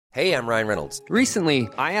Hey, I'm Ryan Reynolds. Recently,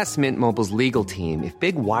 I asked Mint Mobile's legal team if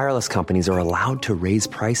big wireless companies are allowed to raise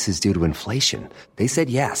prices due to inflation. They said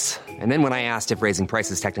yes. And then when I asked if raising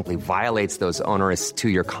prices technically violates those onerous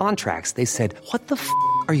two-year contracts, they said, "What the f***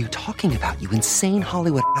 are you talking about, you insane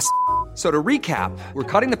Hollywood ass?" So to recap, we're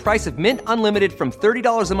cutting the price of Mint Unlimited from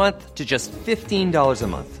 $30 a month to just $15 a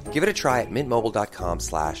month. Give it a try at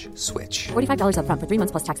mintmobile.com/switch. $45 up front for 3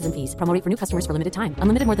 months plus taxes and fees. Promo rate for new customers for limited time.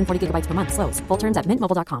 Unlimited more than 40 gigabytes per month. Slows full terms at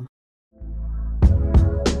mintmobile.com.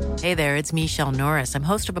 Hey there, it's Michelle Norris. I'm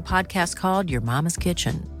host of a podcast called Your Mama's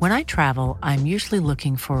Kitchen. When I travel, I'm usually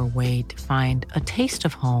looking for a way to find a taste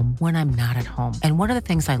of home when I'm not at home. And one of the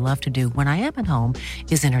things I love to do when I am at home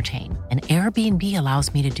is entertain. And Airbnb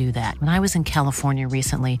allows me to do that. When I was in California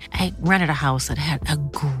recently, I rented a house that had a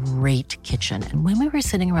great kitchen. And when we were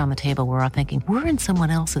sitting around the table, we were all thinking, we're in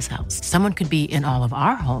someone else's house. Someone could be in all of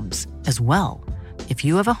our homes as well. If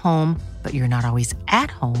you have a home, but you're not always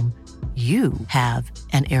at home, you have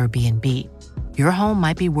an Airbnb. Your home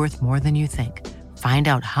might be worth more than you think. Find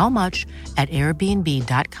out how much at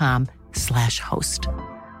airbnb.com/host.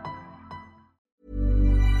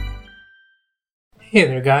 Hey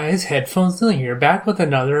there guys, Headphones Dylan here, back with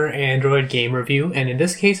another Android game review, and in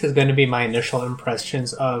this case is going to be my initial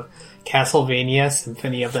impressions of Castlevania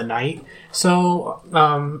Symphony of the Night. So,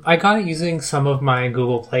 I got it using some of my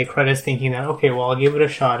Google Play credits, thinking that, okay, well, I'll give it a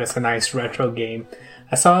shot, it's a nice retro game.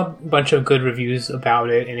 I saw a bunch of good reviews about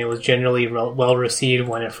it, and it was generally well received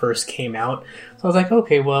when it first came out. So I was like,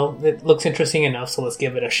 okay, well, it looks interesting enough, so let's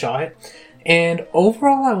give it a shot. And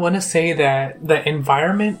overall, I want to say that the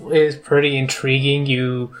environment is pretty intriguing.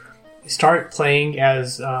 You start playing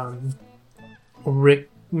as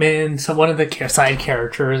Rickman, one of the side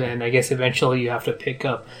characters, and I guess eventually you have to pick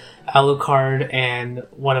up Alucard and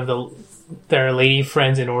one of their lady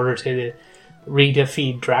friends in order to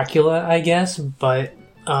redefeat Dracula, I guess. But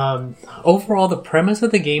overall, the premise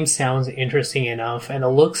of the game sounds interesting enough, and the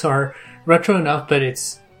looks are retro enough, but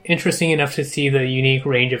it's interesting enough to see the unique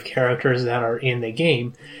range of characters that are in the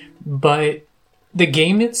game. But the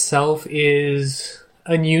game itself is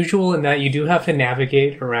unusual in that you do have to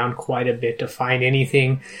navigate around quite a bit to find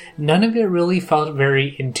anything. None of it really felt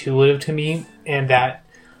very intuitive to me, and that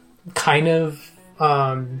kind of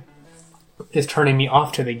is turning me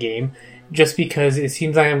off to the game, just because it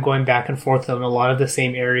seems like I'm going back and forth on a lot of the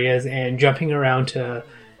same areas, and jumping around to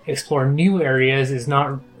explore new areas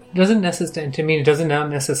doesn't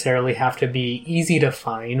necessarily have to be easy to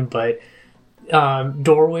find, but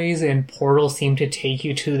doorways and portals seem to take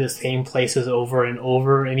you to the same places over and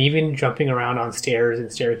over, and even jumping around on stairs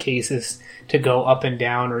and staircases to go up and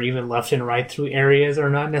down or even left and right through areas are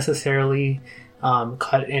not necessarily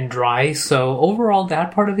cut and dry. So overall,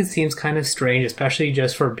 that part of it seems kind of strange, especially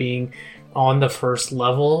just for being on the first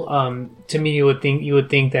level. To me, you would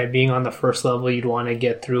think that being on the first level, you'd want to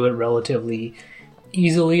get through it relatively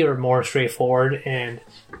easily or more straightforward, and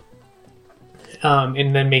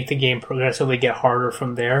then make the game progressively get harder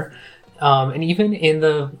from there. And even in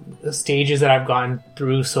the stages that I've gone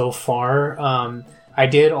through so far, I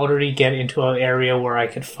did already get into an area where I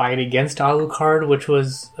could fight against Alucard, which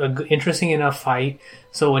was an interesting enough fight.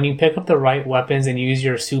 So when you pick up the right weapons and use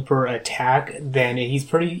your super attack, then he's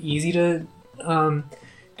pretty easy to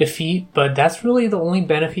defeat. But that's really the only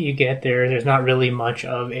benefit you get there. There's not really much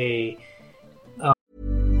of a...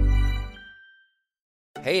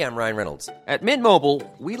 Hey, I'm Ryan Reynolds. At Mint Mobile,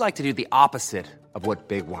 we like to do the opposite of what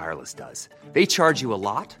Big Wireless does. They charge you a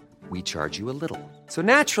lot, we charge you a little. So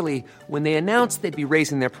naturally, when they announced they'd be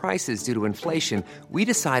raising their prices due to inflation, we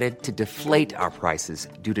decided to deflate our prices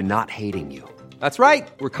due to not hating you. That's right.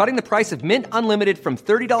 We're cutting the price of Mint Unlimited from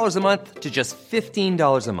 $30 a month to just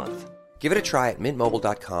 $15 a month. Give it a try at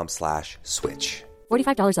mintmobile.com/switch.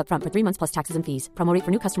 $45 up front for 3 months plus taxes and fees. Promo rate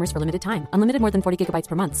for new customers for limited time. Unlimited more than 40 gigabytes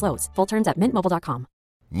per month. Slows full terms at mintmobile.com.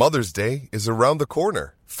 Mother's Day is around the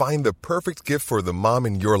corner. Find the perfect gift for the mom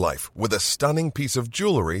in your life with a stunning piece of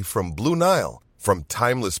jewelry from Blue Nile. From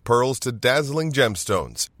timeless pearls to dazzling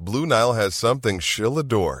gemstones, Blue Nile has something she'll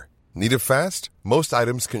adore. Need it fast? Most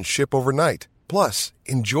items can ship overnight. Plus,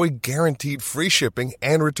 enjoy guaranteed free shipping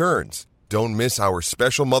and returns. Don't miss our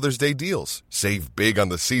special Mother's Day deals. Save big on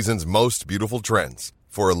the season's most beautiful trends.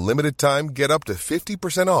 For a limited time, get up to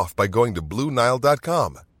 50% off by going to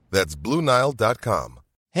BlueNile.com. That's BlueNile.com.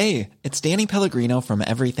 Hey, it's Danny Pellegrino from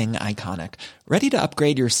Everything Iconic. Ready to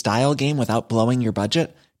upgrade your style game without blowing your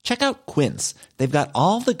budget? Check out Quince. They've got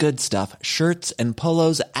all the good stuff, shirts and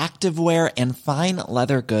polos, activewear, and fine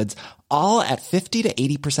leather goods, all at 50 to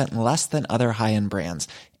 80% less than other high-end brands.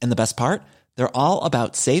 And the best part? They're all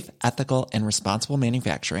about safe, ethical, and responsible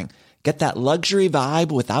manufacturing. Get that luxury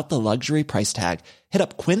vibe without the luxury price tag. Hit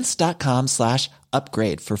up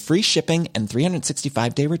quince.com/upgrade for free shipping and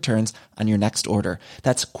 365-day returns on your next order.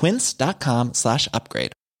 That's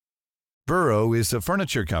quince.com/upgrade. Burrow is a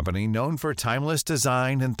furniture company known for timeless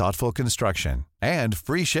design and thoughtful construction, and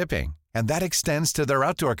free shipping, and that extends to their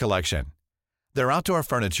outdoor collection. Their outdoor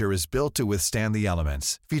furniture is built to withstand the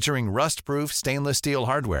elements, featuring rust-proof stainless steel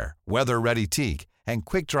hardware, weather-ready teak, and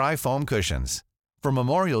quick-dry foam cushions. For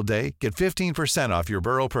Memorial Day, get 15% off your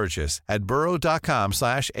Burrow purchase at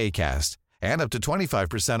burrow.com/acast, and up to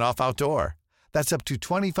 25% off outdoor. That's up to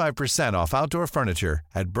 25% off outdoor furniture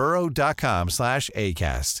at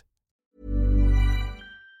burrow.com/acast.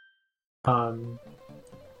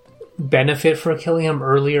 Benefit for killing him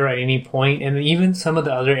earlier at any point, and even some of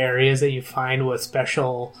the other areas that you find with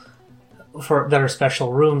special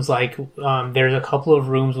rooms, like there's a couple of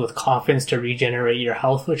rooms with coffins to regenerate your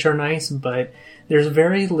health, which are nice, but there's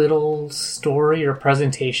very little story or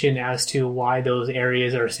presentation as to why those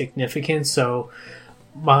areas are significant. So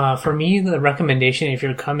for me, the recommendation, if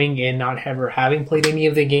you're coming in not ever having played any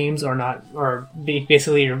of the games, or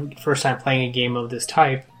basically your first time playing a game of this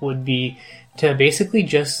type, would be to basically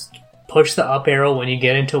just push the up arrow when you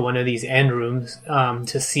get into one of these end rooms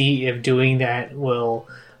to see if doing that will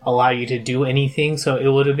allow you to do anything. So it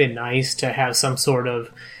would have been nice to have some sort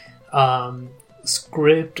of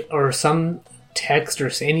script or some text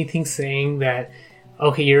or anything saying that,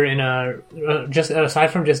 okay, you're in just aside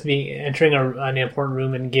from just entering an important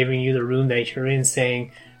room and giving you the room that you're in,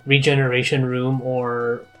 saying regeneration room,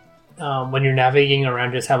 or when you're navigating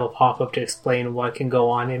around, just have a pop-up to explain what can go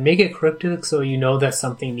on and make it cryptic so you know that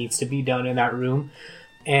something needs to be done in that room,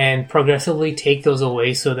 and progressively take those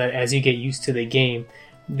away so that as you get used to the game,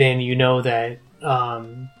 then you know that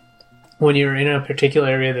when you're in a particular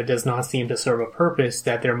area that does not seem to serve a purpose,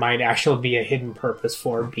 that there might actually be a hidden purpose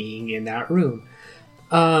for being in that room.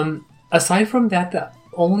 Aside from that, the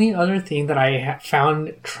only other thing that I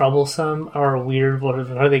found troublesome or weird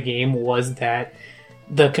for the game was that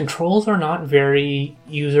the controls are not very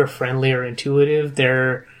user-friendly or intuitive.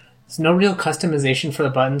 There's no real customization for the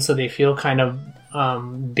buttons, so they feel kind of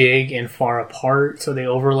big and far apart, so they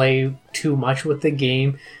overlay too much with the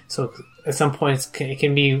game. So at some points it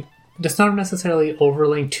can be just not necessarily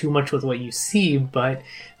overlaying too much with what you see, but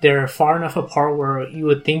they're far enough apart where you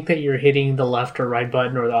would think that you're hitting the left or right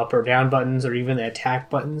button or the up or down buttons or even the attack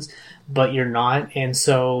buttons, but you're not, and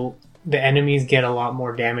so the enemies get a lot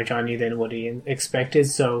more damage on you than what you expected.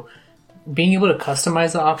 So being able to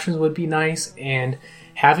customize the options would be nice, and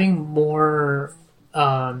having more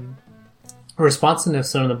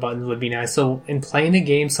responsiveness on the buttons would be nice. So in playing the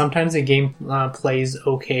game, sometimes the game plays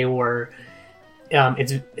okay where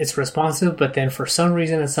it's responsive, but then for some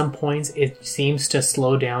reason at some points it seems to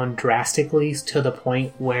slow down drastically to the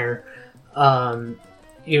point where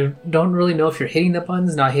you don't really know if you're hitting the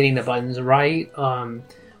buttons, not hitting the buttons right,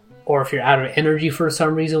 or if you're out of energy for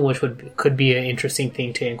some reason, which could be an interesting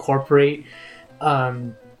thing to incorporate,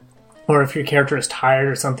 or if your character is tired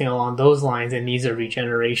or something along those lines and needs a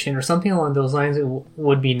regeneration or something along those lines. It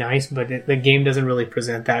would be nice, but the game doesn't really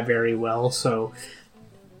present that very well. So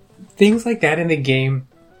things like that in the game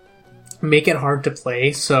make it hard to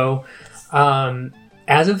play. So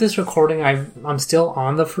as of this recording, I'm still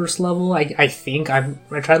on the first level. I think I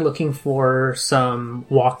tried looking for some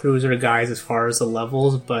walkthroughs or guides as far as the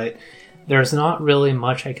levels, but there's not really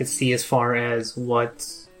much I could see as far as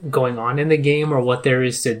what's going on in the game or what there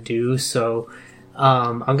is to do. So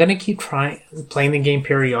I'm gonna keep playing the game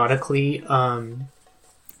periodically,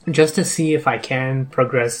 just to see if I can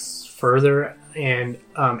progress further and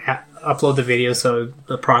upload the video so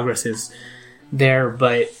the progress is there.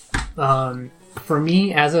 But for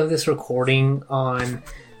me, as of this recording on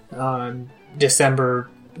December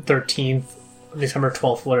 13th, December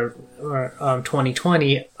 12th,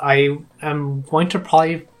 2020, I am going to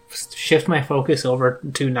probably shift my focus over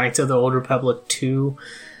to Knights of the Old Republic 2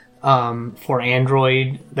 for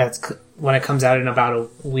Android. That's when it comes out in about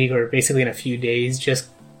a week, or basically in a few days, just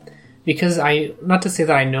because not to say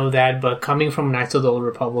that I know that, but coming from Knights of the Old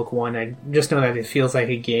Republic 1, I just know that it feels like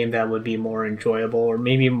a game that would be more enjoyable, or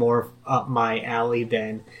maybe more up my alley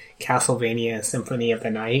than Castlevania Symphony of the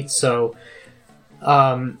Night. So,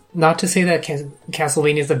 not to say that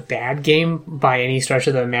Castlevania is a bad game by any stretch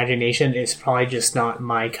of the imagination. It's probably just not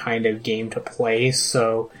my kind of game to play.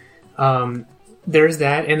 So, there's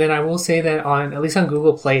that. And then I will say that at least on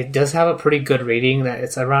Google Play, it does have a pretty good rating. That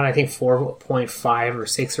it's around, I think, 4.5 or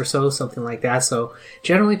 6 or so, something like that. So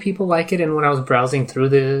generally people like it. And when I was browsing through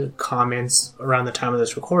the comments around the time of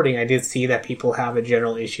this recording, I did see that people have a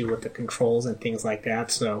general issue with the controls and things like that.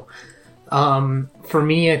 So For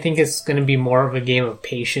me, I think it's going to be more of a game of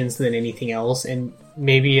patience than anything else, and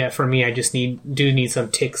maybe for me, I just need some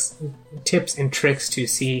tips and tricks to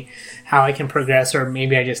see how I can progress, or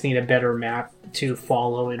maybe I just need a better map to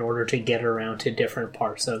follow in order to get around to different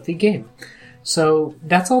parts of the game. So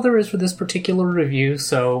that's all there is for this particular review.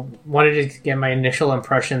 So wanted to get my initial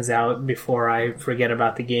impressions out before I forget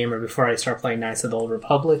about the game or before I start playing Knights of the Old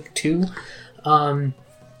Republic 2.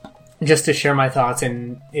 Just to share my thoughts,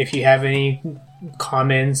 and if you have any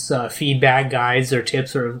comments, feedback, guides, or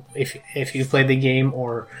tips, or if you played the game,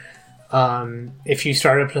 or if you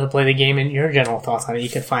started to play the game and your general thoughts on it, you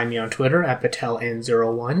can find me on Twitter at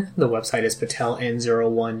PatelN01. The website is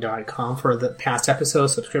pateln01.com for the past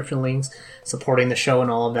episodes, subscription links, supporting the show, and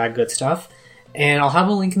all of that good stuff. And I'll have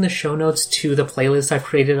a link in the show notes to the playlist I've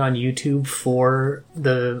created on YouTube for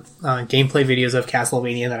the gameplay videos of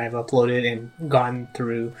Castlevania that I've uploaded and gone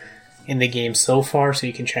through in the game so far, so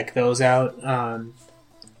you can check those out.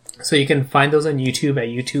 So you can find those on YouTube at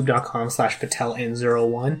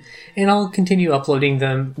youtube.com/PatelN01, and I'll continue uploading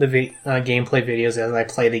the gameplay videos as I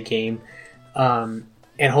play the game, and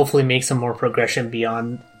hopefully make some more progression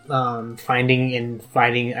beyond finding and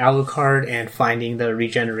fighting Alucard and finding the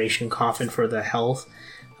regeneration coffin for the health,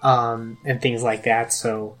 and things like that.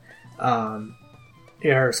 So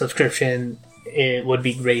your subscription, it would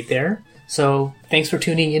be great there. So thanks for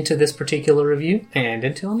tuning into this particular review, and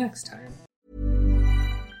until next time.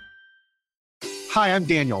 Hi, I'm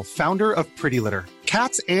Daniel, founder of Pretty Litter.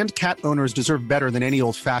 Cats and cat owners deserve better than any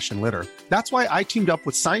old-fashioned litter. That's why I teamed up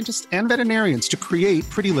with scientists and veterinarians to create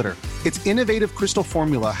Pretty Litter. Its innovative crystal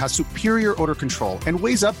formula has superior odor control and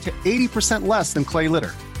weighs up to 80% less than clay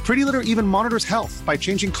litter. Pretty Litter even monitors health by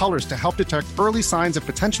changing colors to help detect early signs of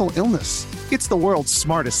potential illness. It's the world's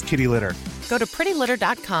smartest kitty litter. Go to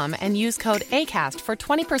prettylitter.com and use code ACAST for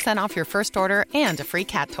 20% off your first order and a free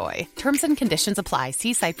cat toy. Terms and conditions apply.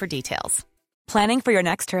 See site for details. Planning for your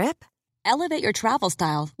next trip? Elevate your travel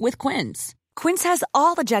style with Quince. Quince has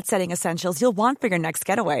all the jet-setting essentials you'll want for your next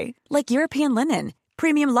getaway, like European linen,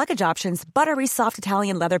 premium luggage options, buttery soft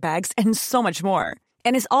Italian leather bags, and so much more.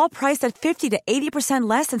 And is all priced at 50 to 80%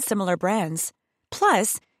 less than similar brands.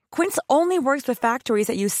 Plus, Quince only works with factories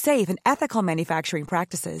that use safe and ethical manufacturing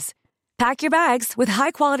practices. Pack your bags with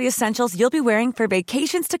high-quality essentials you'll be wearing for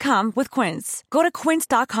vacations to come with Quince. Go to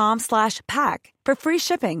quince.com/pack for free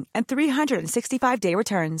shipping and 365-day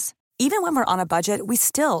returns. Even when we're on a budget, we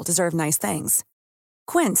still deserve nice things.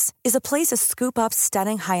 Quince is a place to scoop up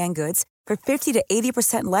stunning high-end goods for 50 to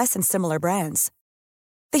 80% less than similar brands.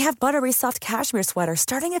 They have buttery soft cashmere sweaters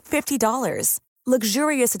starting at $50,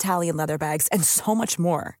 luxurious Italian leather bags, and so much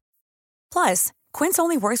more. Plus, Quince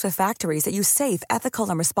only works with factories that use safe, ethical,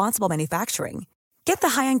 and responsible manufacturing. Get the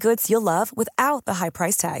high-end goods you'll love without the high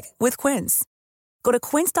price tag with Quince. Go to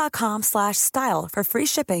quince.com/style for free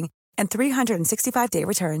shipping and 365-day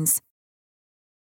returns.